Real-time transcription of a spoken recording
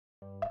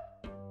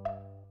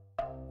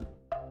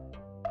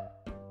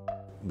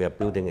we are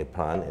building a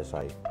plant, as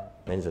I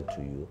mentioned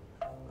to you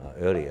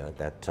earlier,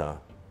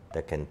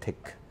 that can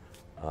take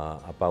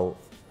about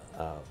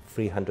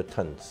 300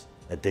 tons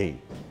a day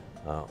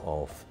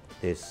of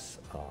this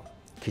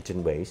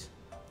kitchen waste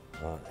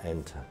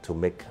and to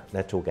make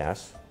natural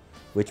gas,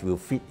 which will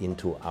feed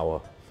into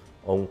our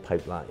own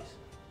pipelines,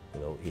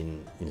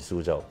 in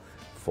Suzhou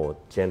for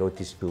general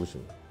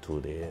distribution to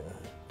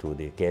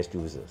the gas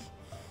users.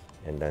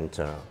 And then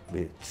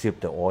we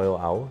strip the oil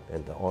out,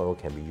 and the oil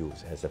can be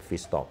used as a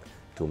feedstock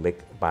to make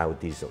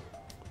biodiesel.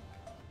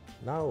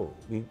 Now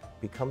we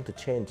become to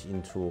change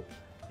into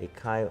a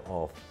kind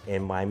of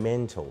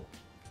environmental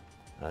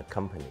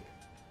company,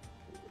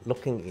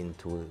 looking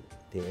into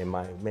the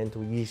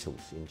environmental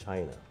issues in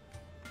China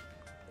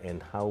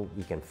and how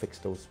we can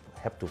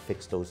have to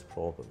fix those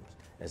problems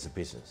as a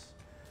business.